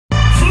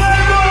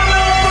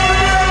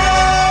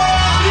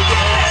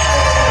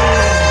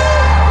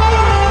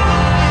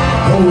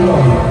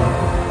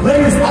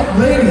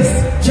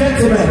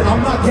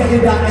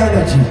in that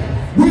energy.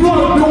 We're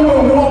gonna do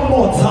it one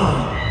more time.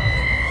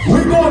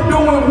 We're gonna do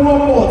it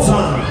one more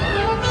time.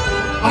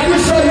 Are you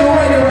sure you're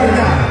ready right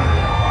now?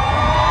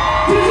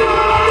 Did you know?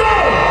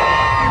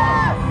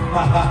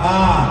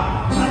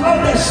 I love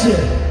that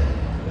shit.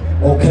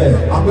 Okay,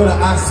 I'm gonna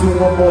ask you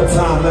one more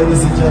time,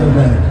 ladies and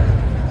gentlemen.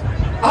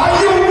 Are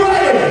you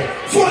ready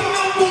for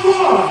number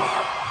one?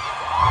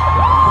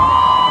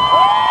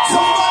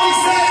 Somebody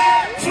say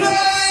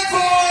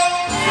flavor.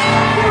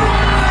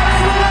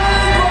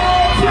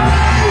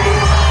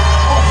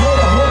 Oh,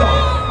 hold on.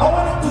 I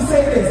want him to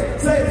say this.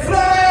 Say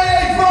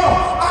flavor.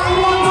 I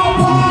want the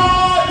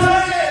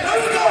party.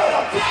 Let's go.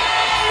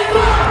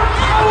 Flavor.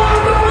 I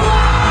want the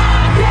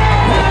party.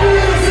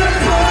 Music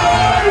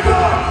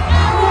flavor.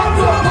 I want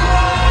the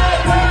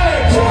party.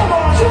 Come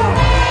on, jump.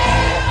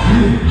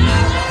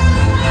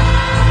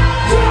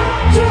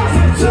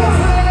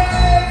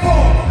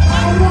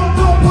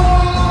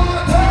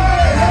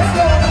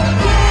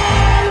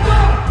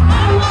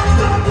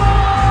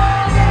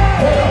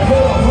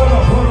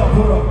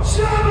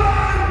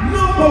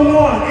 Number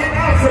one in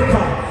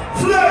Africa,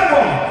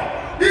 flavor,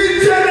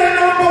 Italy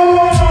number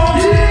one.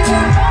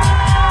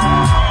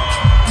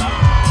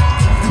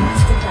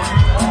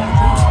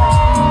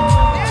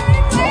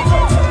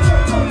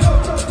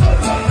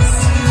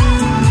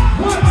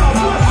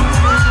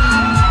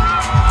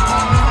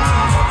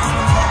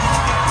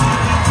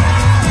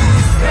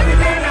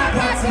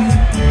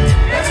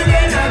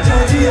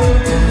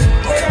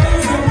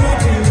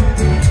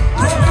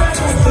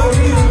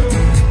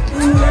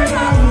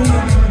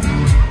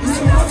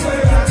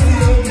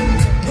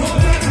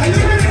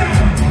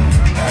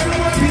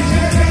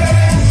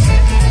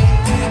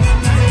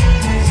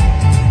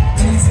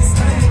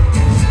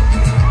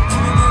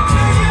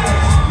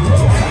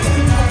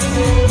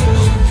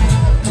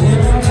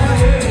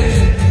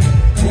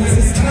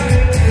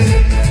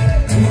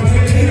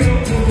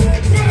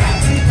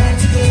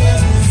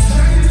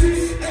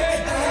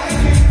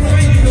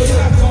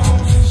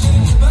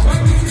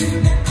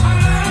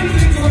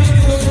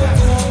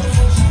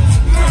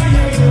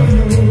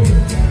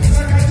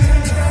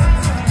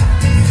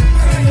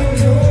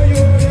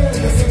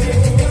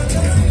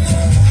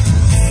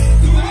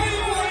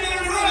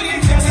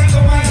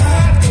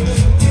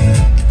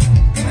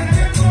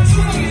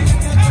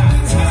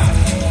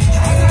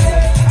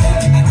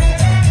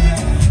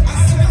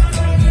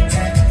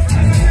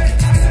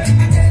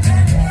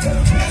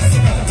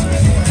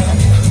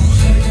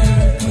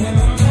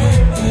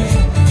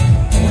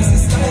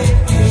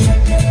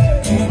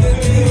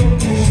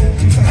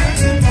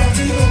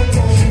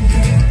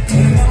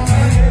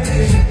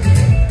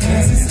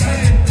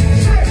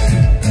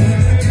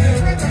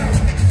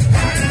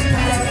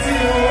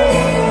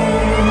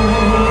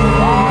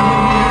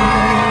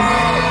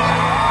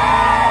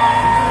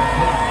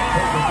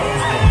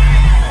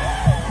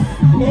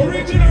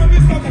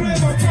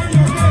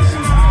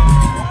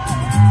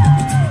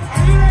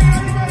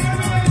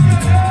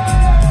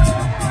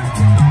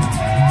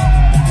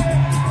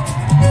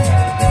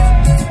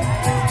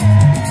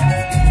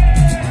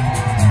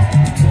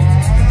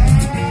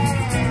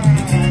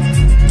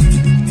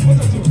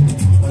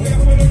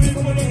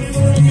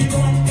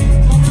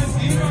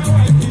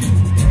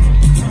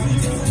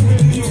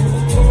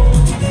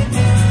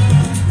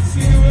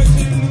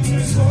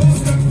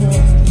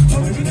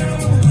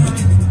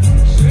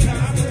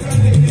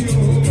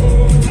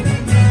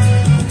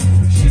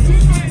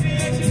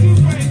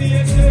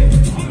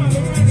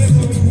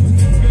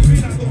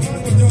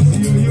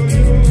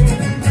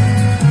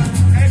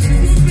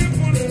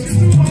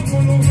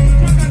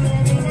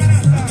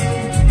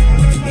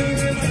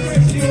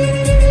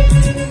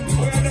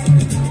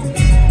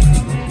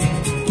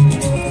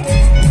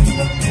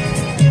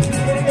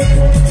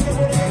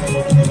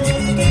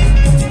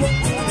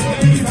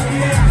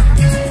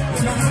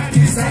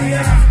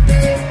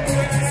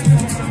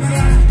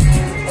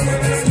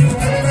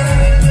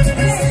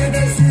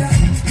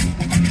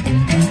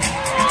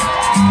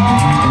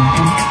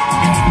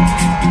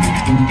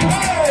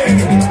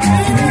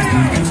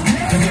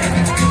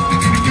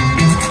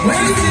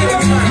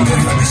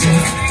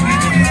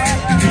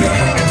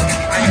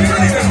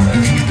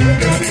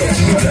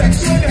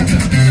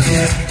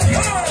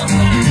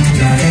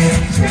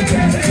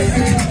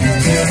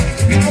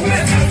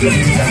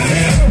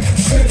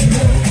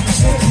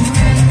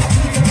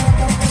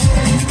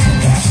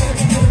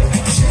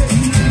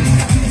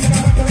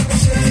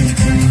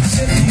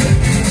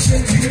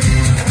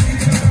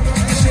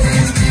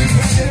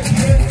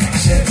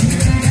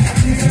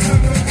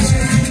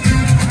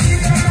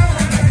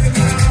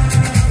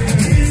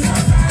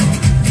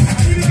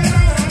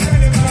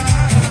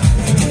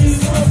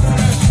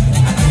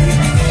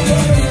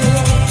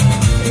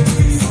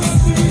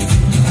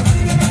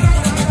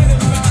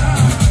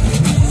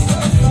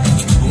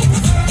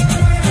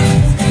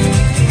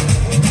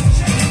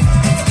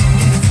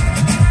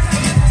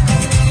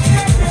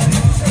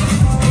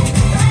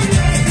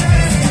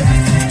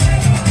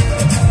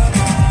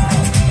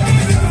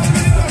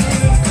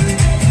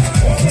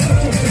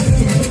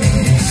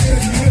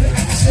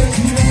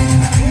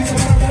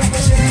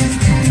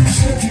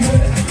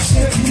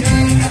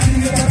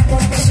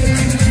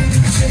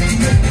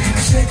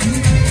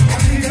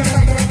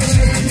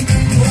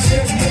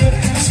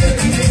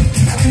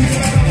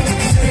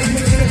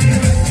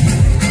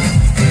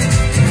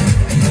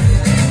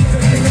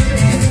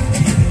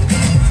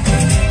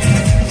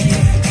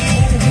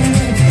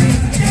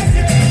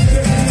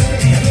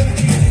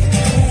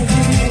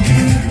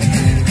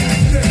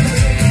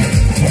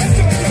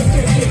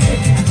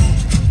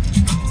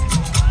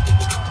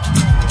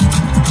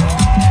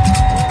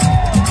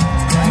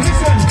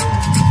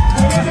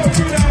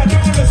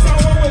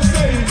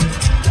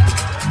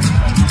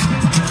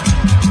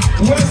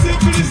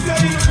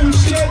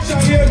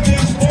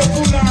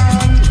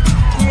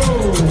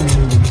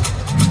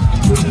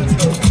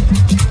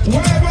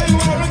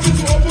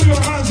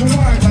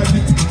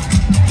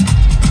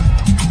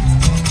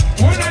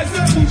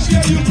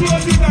 you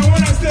close it, and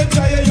when I say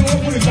try, you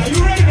open it. Are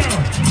you ready now?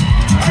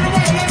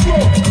 Everybody, let's go.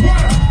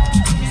 One.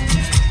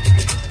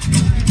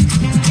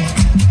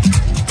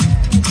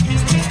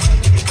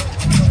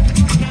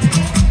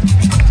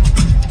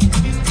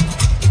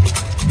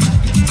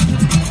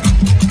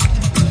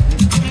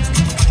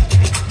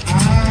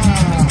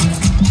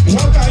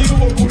 What are you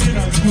opening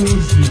and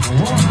closing?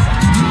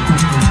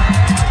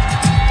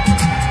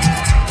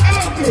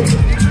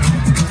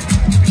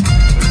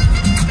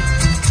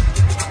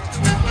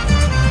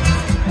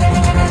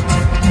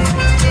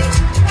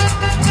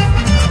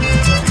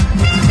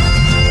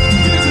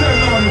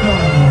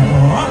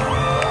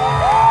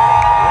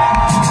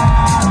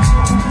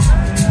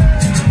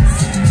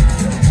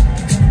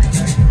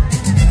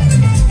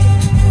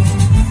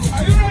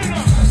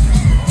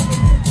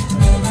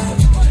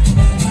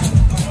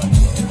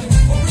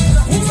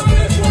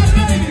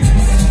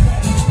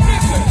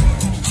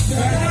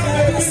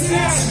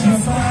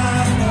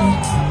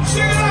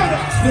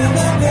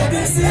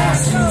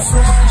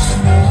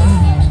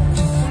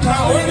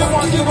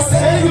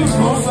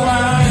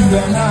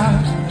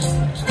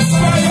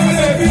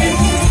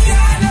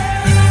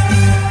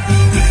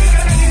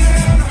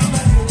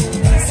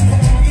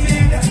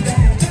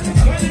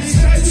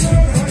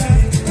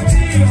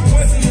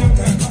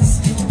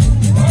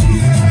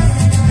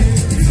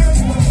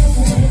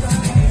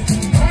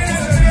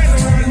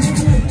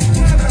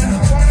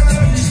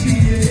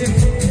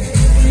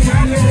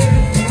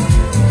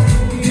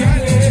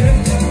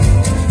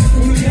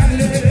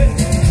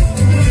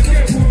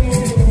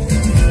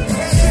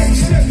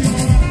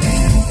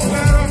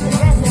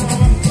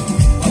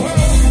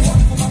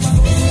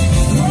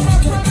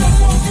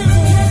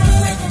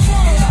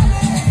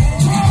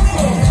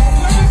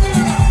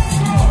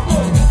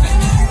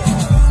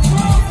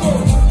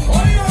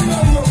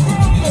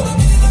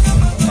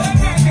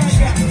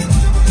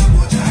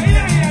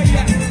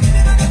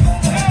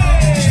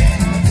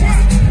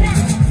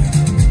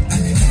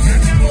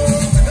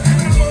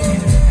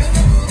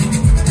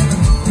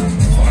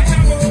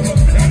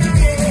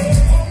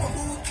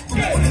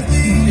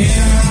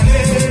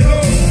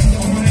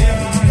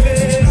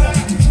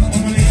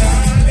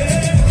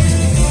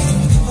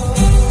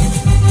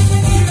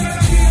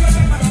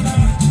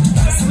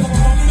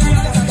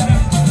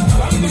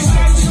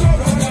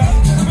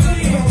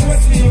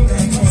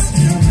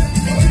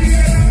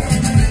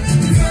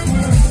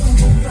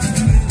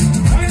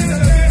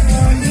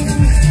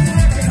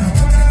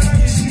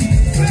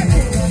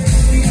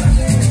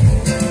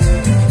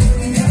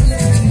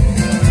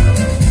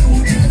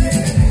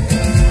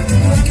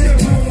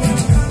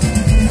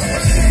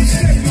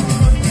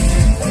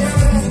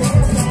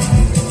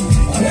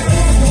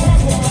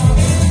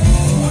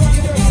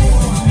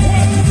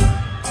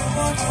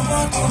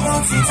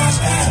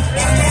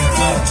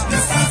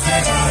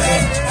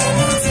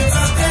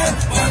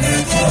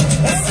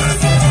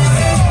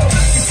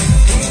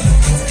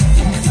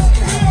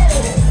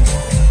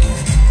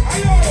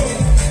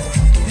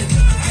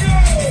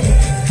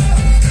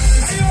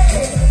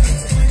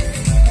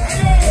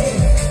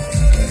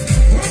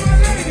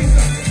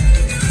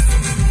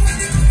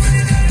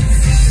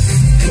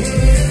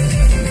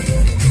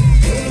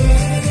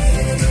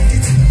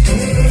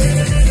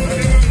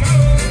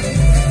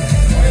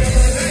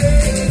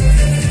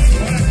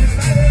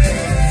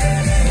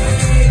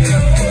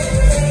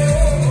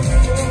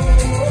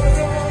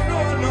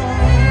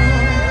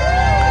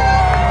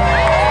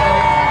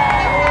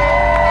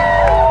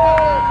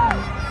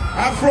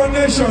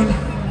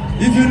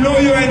 If you know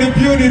you're in the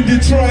building,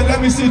 Detroit,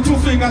 let me see 2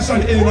 fingers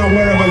on in or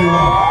wherever you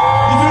are.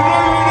 If you know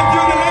you're in the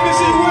building, let me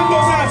see you wave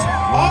those hands.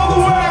 All the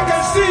way I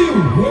can see you.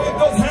 Wave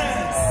those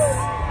hands.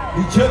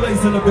 The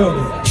Chili's in the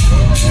building.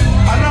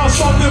 And now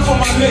something for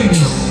my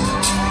ladies.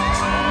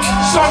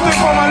 Something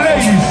for my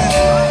ladies.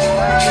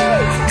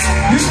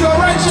 If you're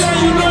right here and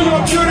you know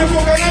you're beautiful,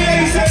 can I hear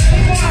you say,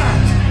 mwah?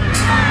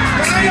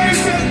 Can I hear you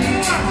say,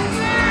 mwah?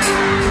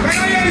 Can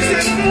I hear you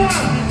say, mwah?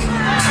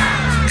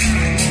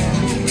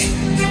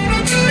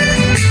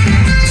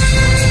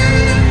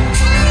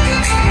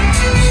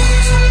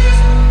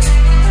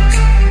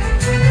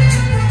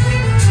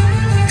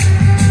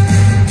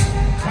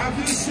 Have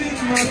you seen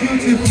my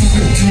beautiful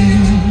baby?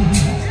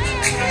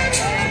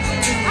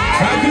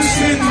 Have you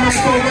seen my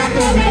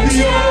tomato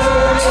video?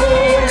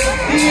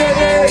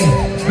 Yeah,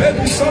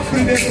 baby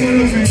suffering they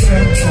couldn't be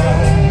tempered.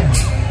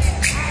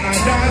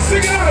 And I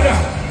sing it louder.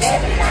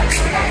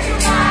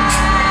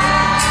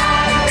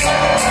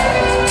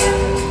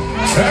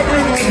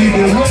 Everybody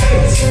they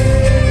wait.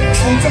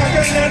 I'm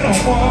talking no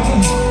more.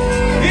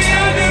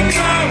 Hear them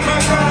now,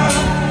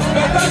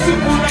 better to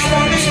put up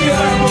on the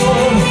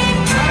table.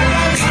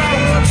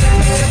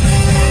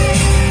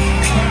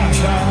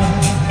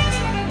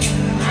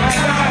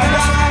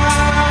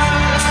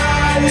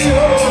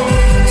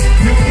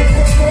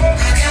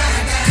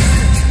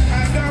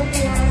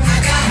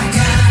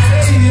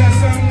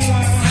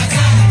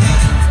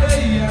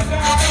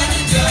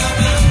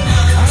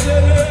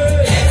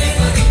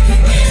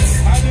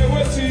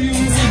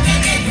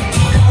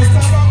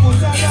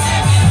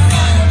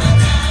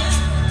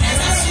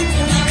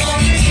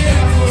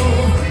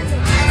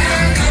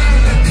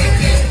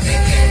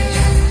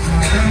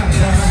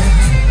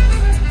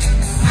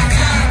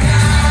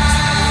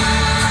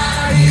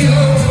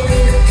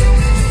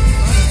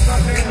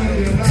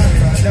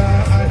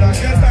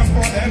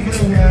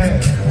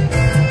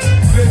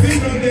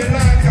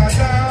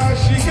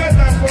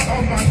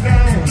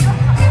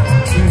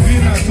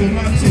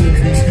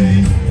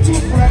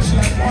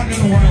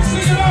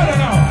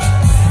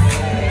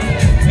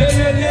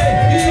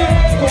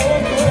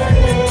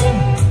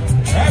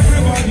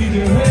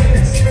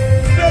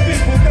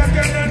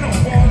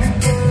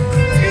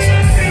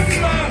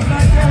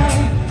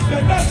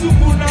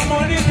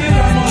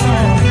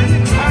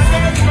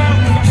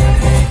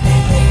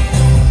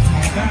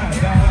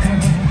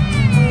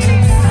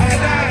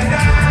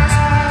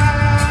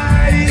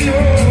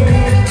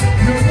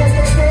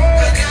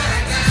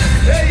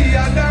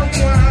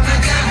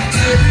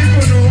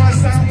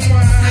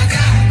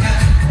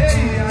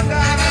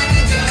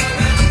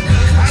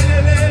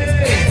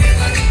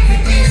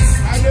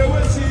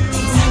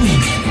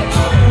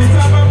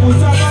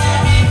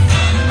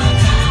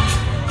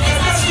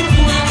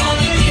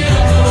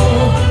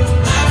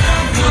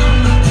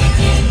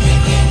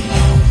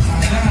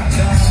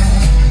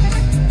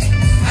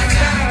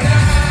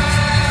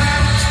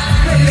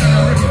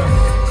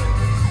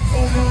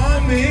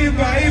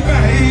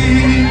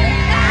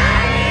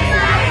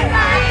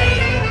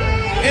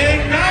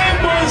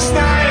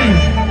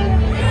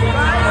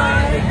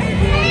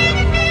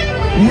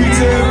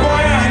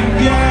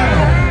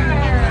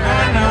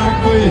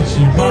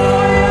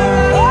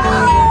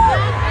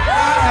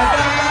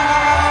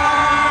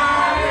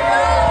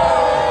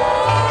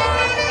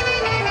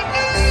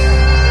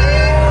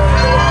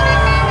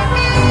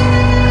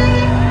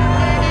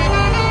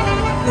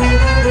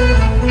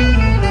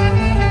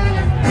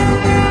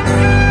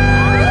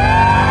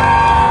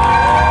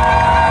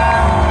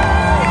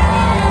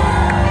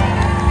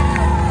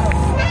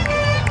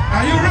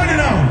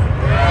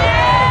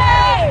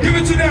 Give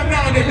it to them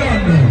now, they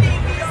done.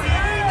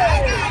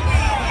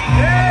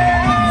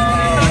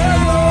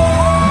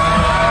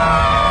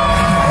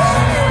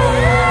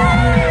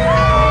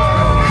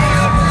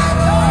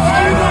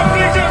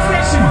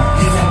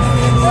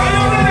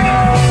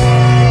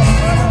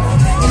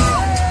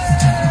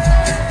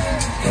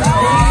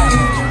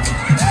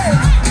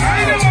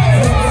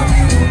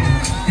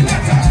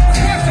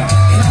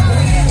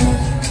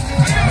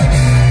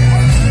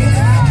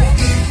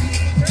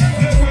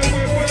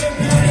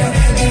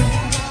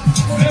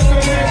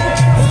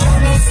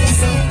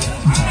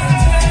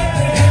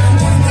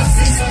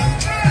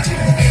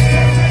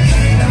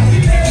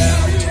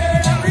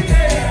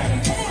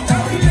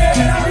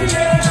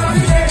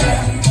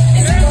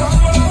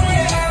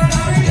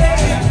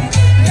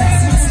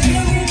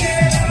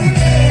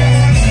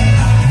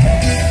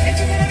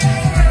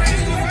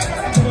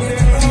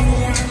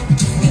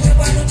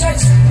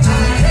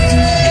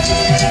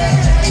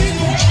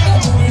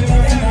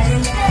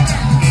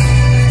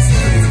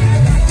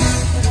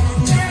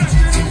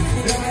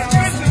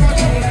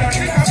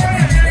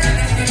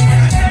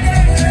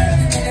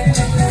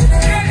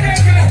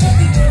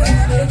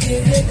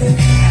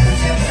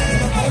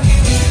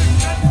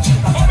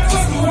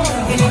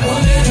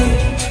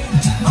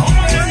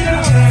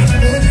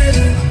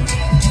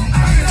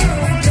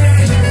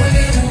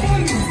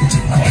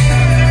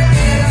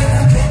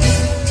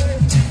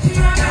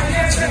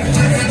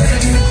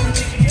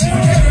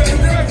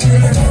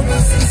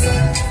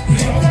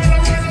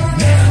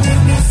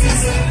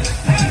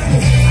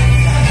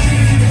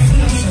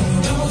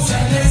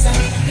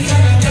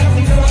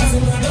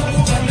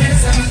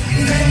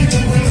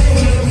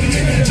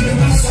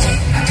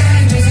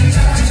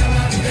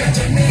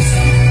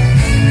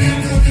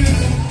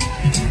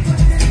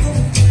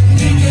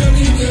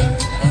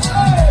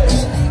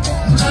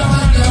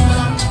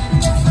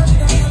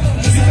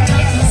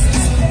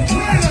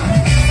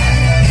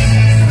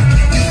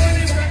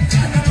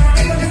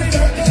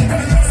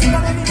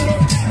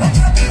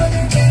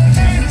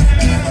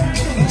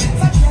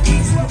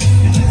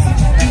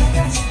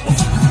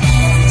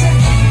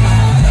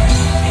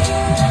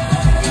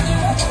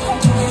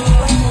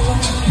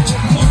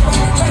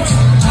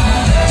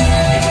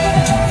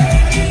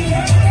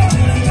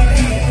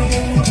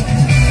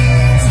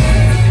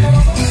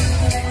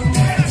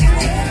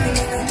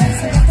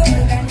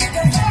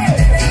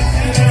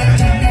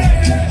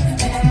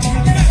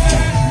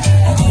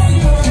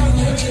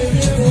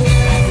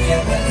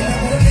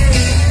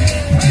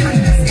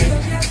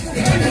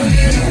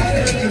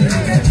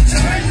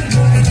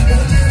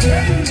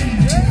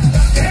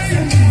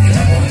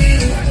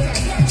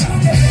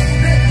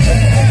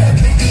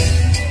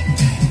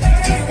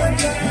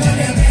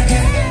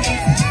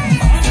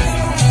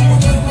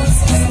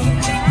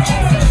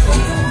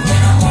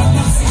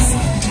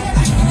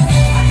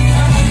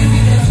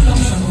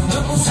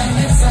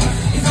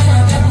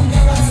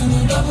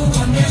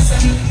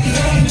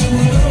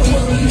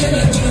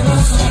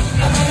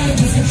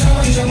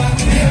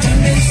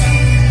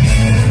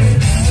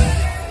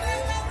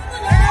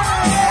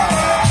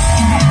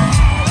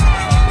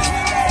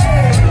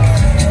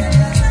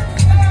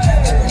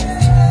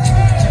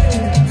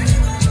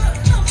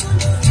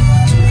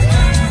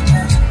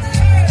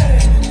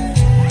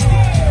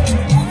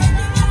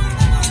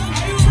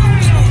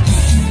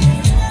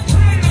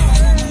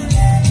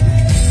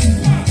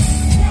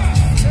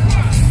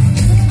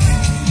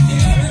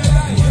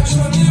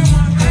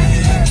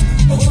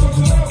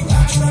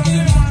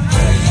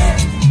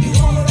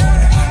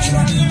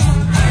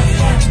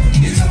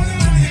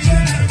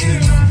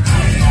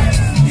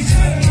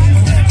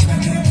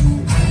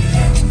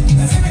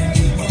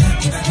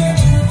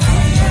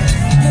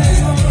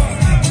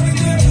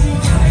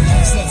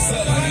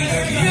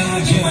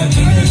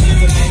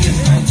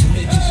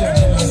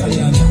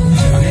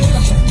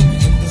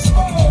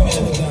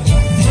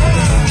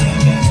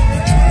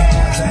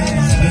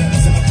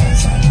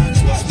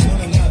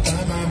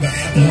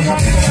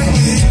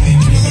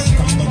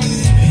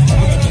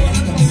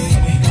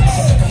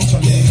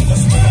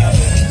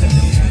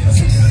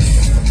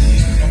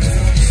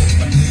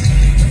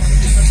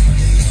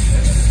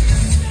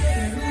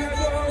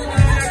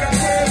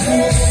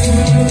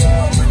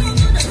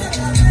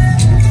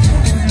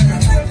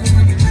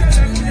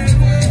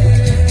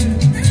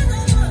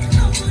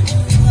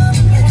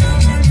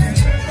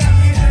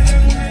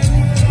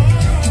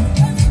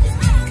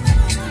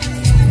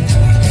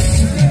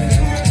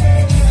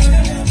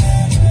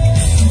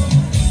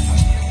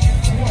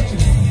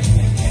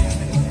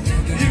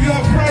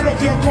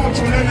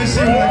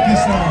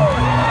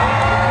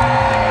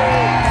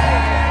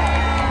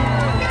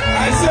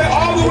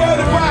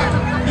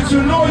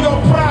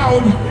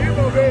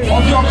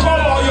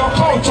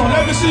 culture.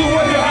 Let me see you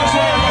wave your hands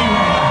wherever you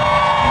are.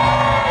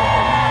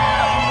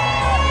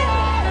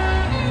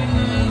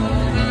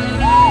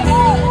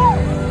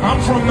 I'm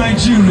from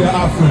Nigeria,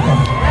 Africa.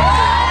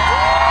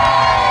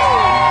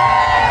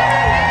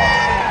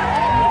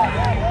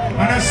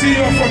 And I see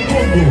you're from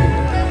Congo.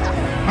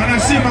 And I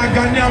see my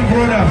Ghanaian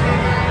brother.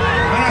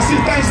 And I see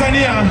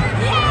Tanzania.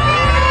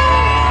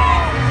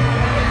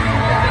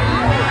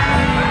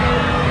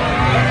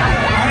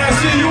 And I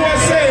see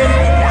USA.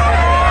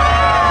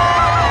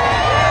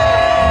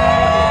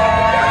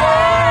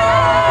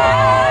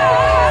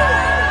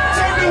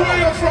 Tell me where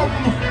you're from,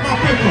 my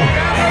people.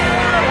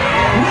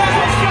 Where's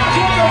your flag?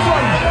 Where you're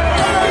from?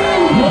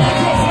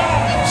 Where's your flag?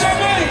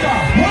 Jamaica.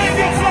 Where's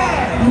your flag?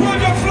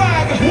 Where's your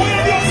flag?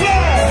 Where's your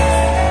flag?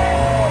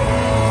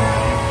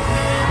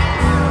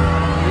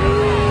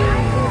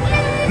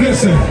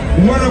 Listen,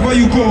 wherever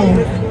you go,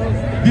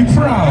 be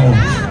proud.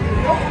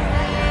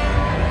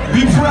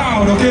 Be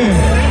proud, okay?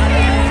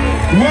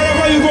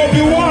 Wherever you go,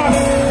 be what?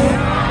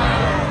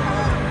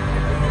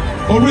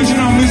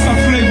 Original Mr.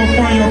 Flavor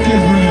for your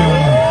kids, bring it on.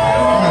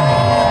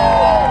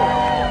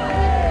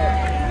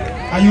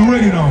 Are you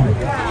ready now?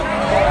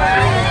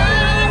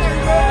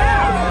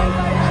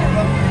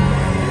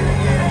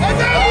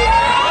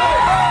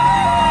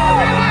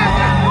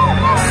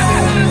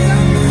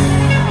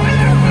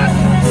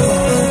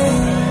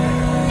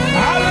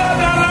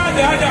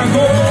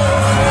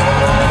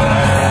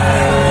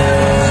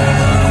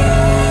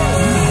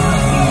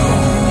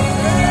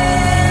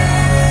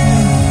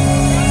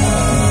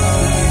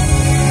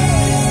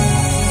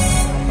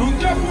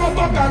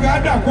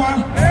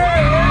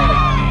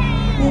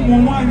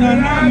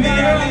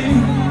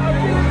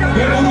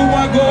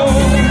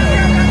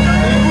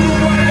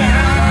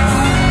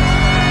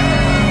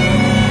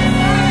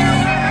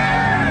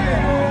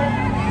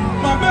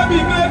 My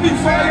baby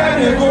fire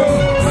they go,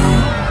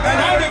 and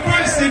all the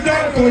boys sit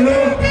down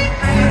below.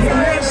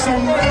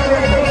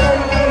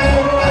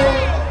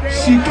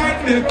 She got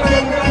the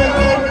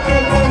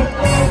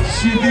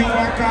she be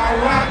waka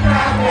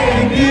waka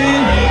baby,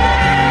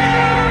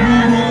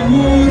 wuru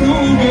wuru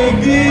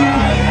baby,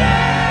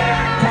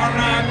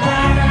 corner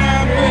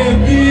corner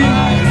baby.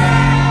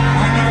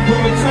 And I go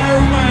tell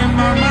my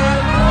mama,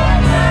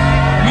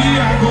 me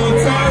I go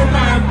tell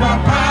my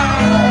papa,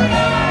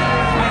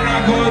 and I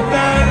go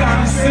tell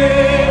and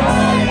say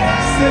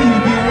you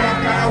be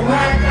waka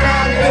waka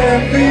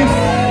baby,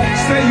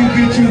 say you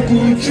be chuku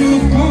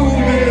chuku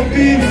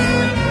baby.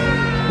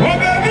 Oh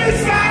baby,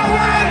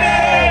 sawale,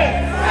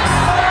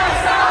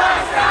 sawale,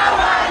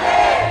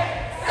 sawale.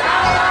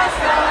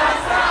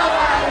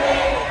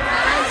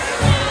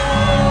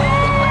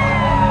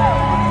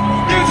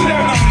 Give it to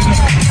them now.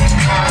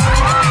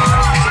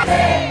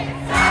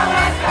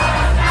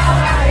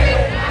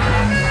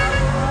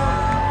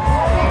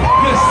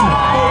 Listen,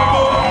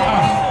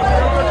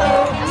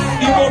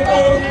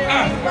 Ibobo,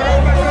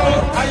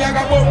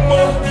 ayaga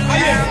bombo,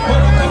 aye,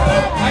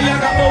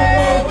 ayaga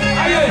bombo,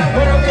 aye.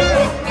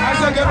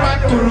 Get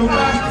back to Loaf,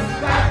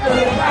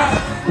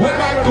 way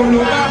back to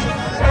Loaf.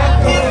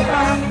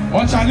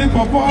 Ochali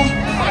Popo,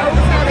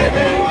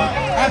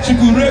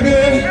 Achiku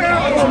Reggae,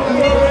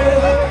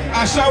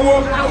 Ashawo,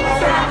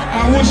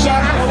 Awusha,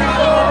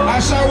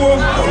 Ashawo,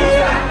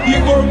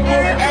 Igbo,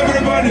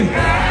 everybody.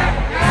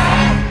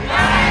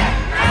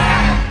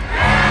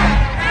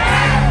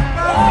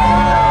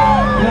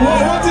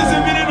 What is the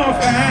meaning of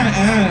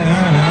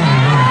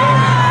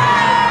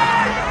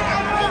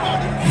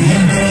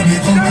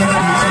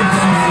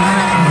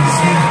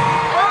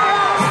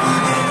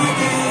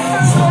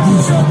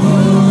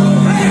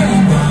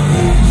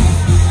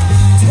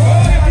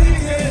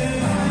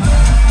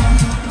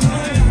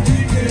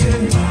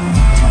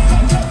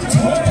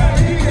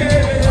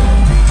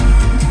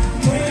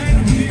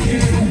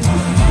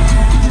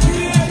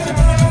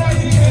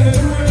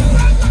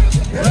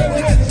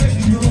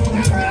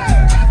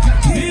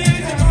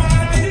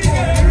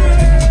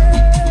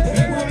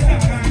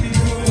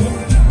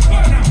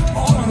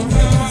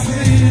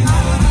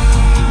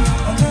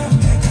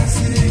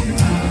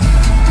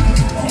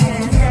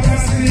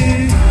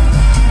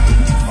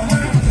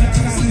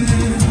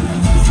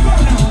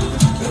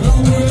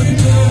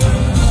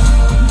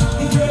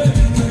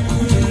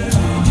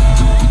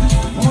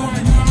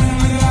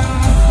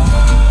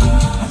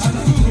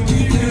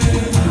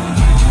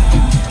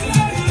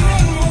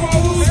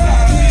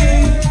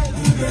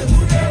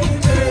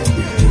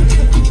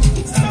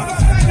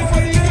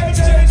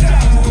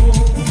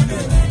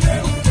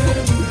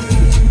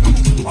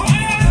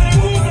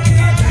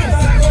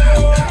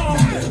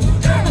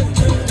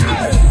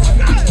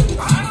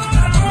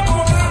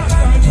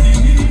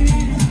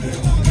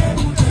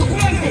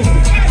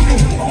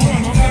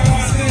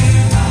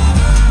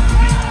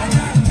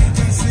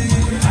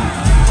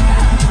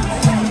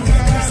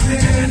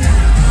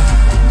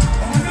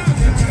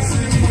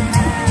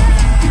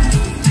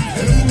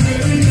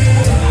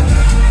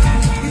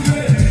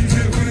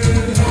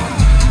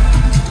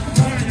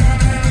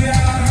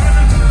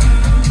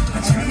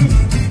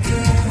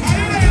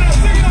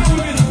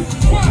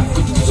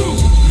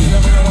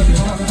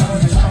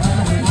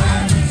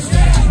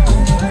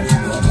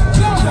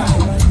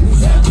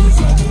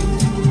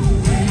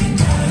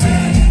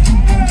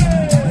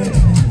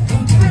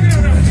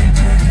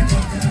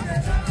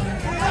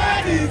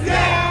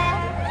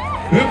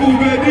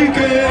Ebube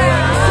dike.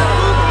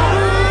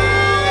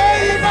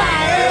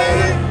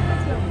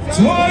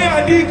 Toya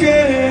dike.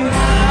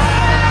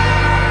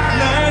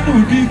 Nanu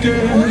dike.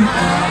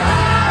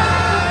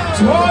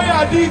 Toya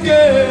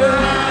dike.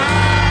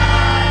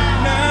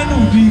 Nanu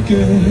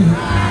dike.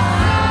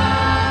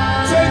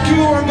 Thank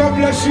you and God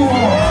bless you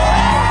all.